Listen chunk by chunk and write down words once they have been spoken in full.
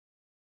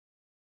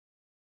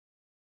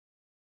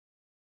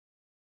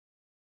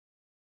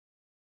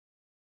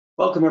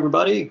Welcome,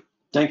 everybody.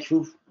 Thank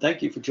you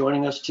for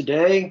joining us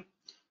today.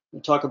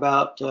 We'll talk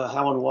about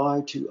how and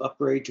why to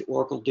upgrade to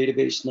Oracle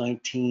Database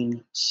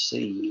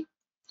 19c.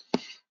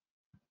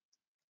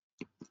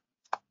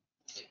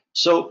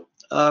 So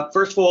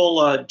first of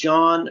all,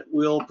 John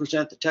will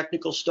present the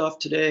technical stuff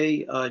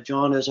today.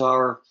 John is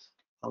our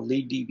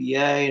lead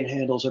DBA and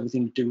handles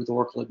everything to do with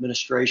Oracle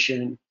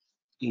administration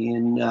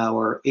in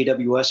our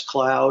AWS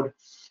cloud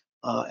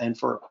and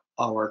for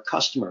our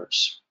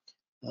customers.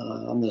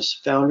 I'm the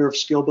founder of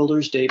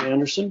SkillBuilders, Dave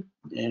Anderson,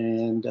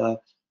 and head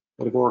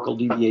of Oracle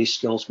DBA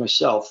skills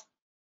myself.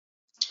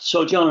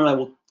 So John and I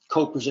will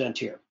co-present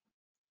here.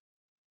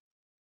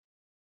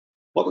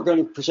 What we're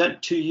going to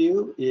present to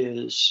you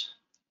is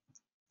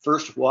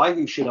first why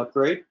you should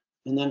upgrade,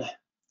 and then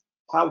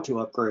how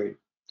to upgrade.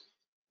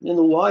 In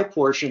the why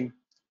portion,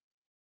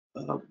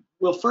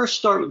 we'll first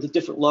start with the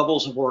different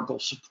levels of Oracle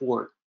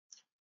support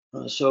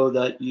so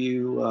that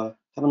you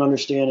have an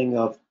understanding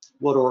of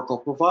what Oracle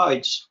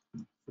provides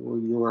for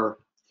your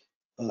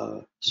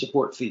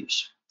support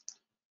fees,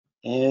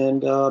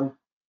 and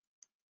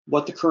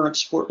what the current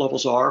support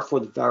levels are for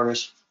the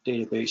various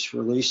database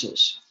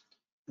releases.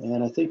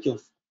 And I think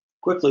you'll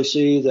quickly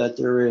see that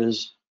there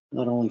is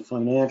not only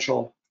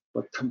financial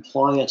but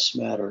compliance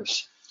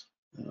matters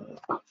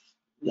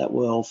that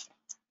will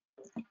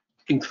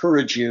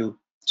encourage you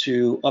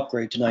to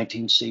upgrade to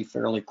 19c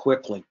fairly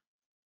quickly.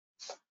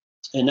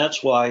 And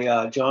that's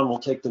why John will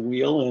take the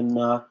wheel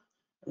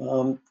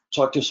and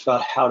talk to us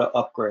about how to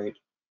upgrade.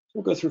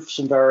 We'll go through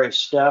some various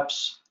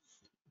steps,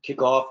 kick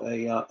off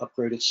a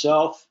upgrade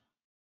itself,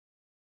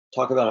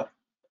 talk about a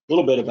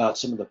little bit about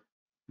some of the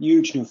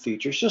huge new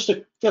features, just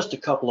a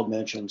couple of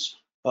mentions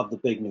of the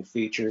big new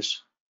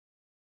features.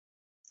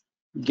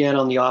 Again,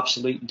 on the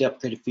obsolete and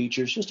deprecated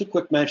features, just a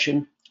quick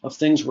mention of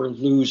things we're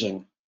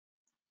losing.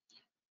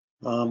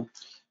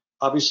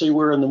 Obviously,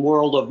 we're in the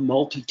world of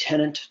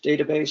multi-tenant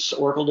database,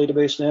 Oracle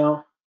database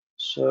now,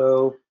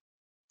 so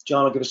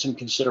John will give us some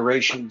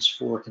considerations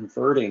for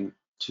converting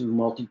to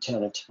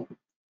multi-tenant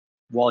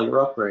while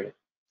you're upgrading.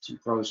 Some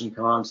pros and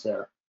cons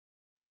there.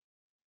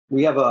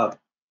 We have a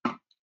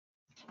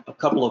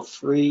couple of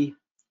free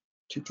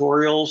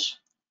tutorials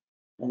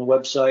on the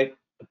website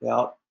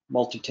about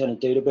multi-tenant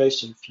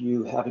database if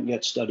you haven't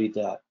yet studied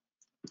that.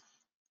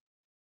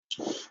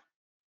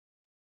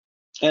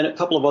 And a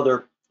couple of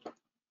other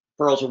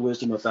pearls of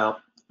wisdom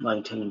about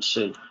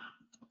 19c.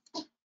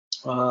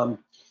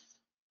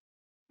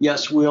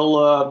 Yes,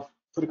 we'll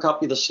put a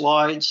copy of the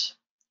slides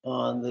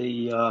on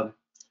the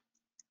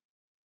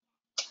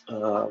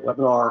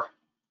webinar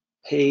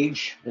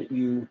page that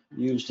you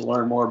use to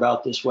learn more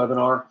about this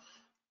webinar.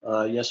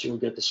 Yes, you'll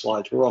get the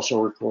slides. We're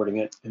also recording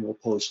it, and we'll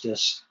post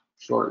this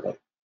shortly.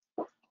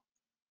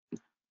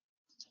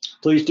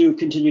 Please do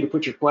continue to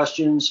put your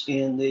questions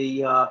in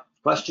the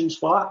questions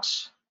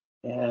box,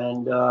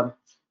 and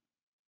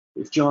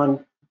if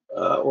John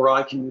or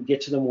I can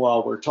get to them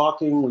while we're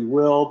talking, we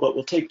will, but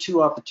we'll take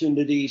two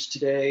opportunities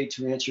today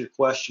to answer your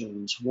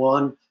questions.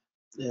 One,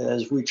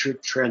 as we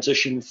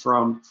transition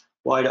from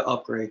why to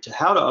upgrade to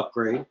how to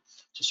upgrade,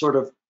 so sort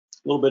of a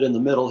little bit in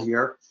the middle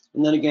here.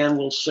 And then again,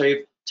 we'll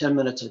save 10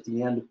 minutes at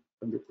the end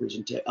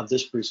of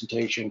this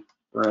presentation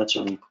for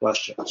answering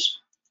questions.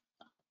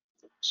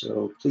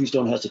 So please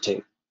don't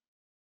hesitate.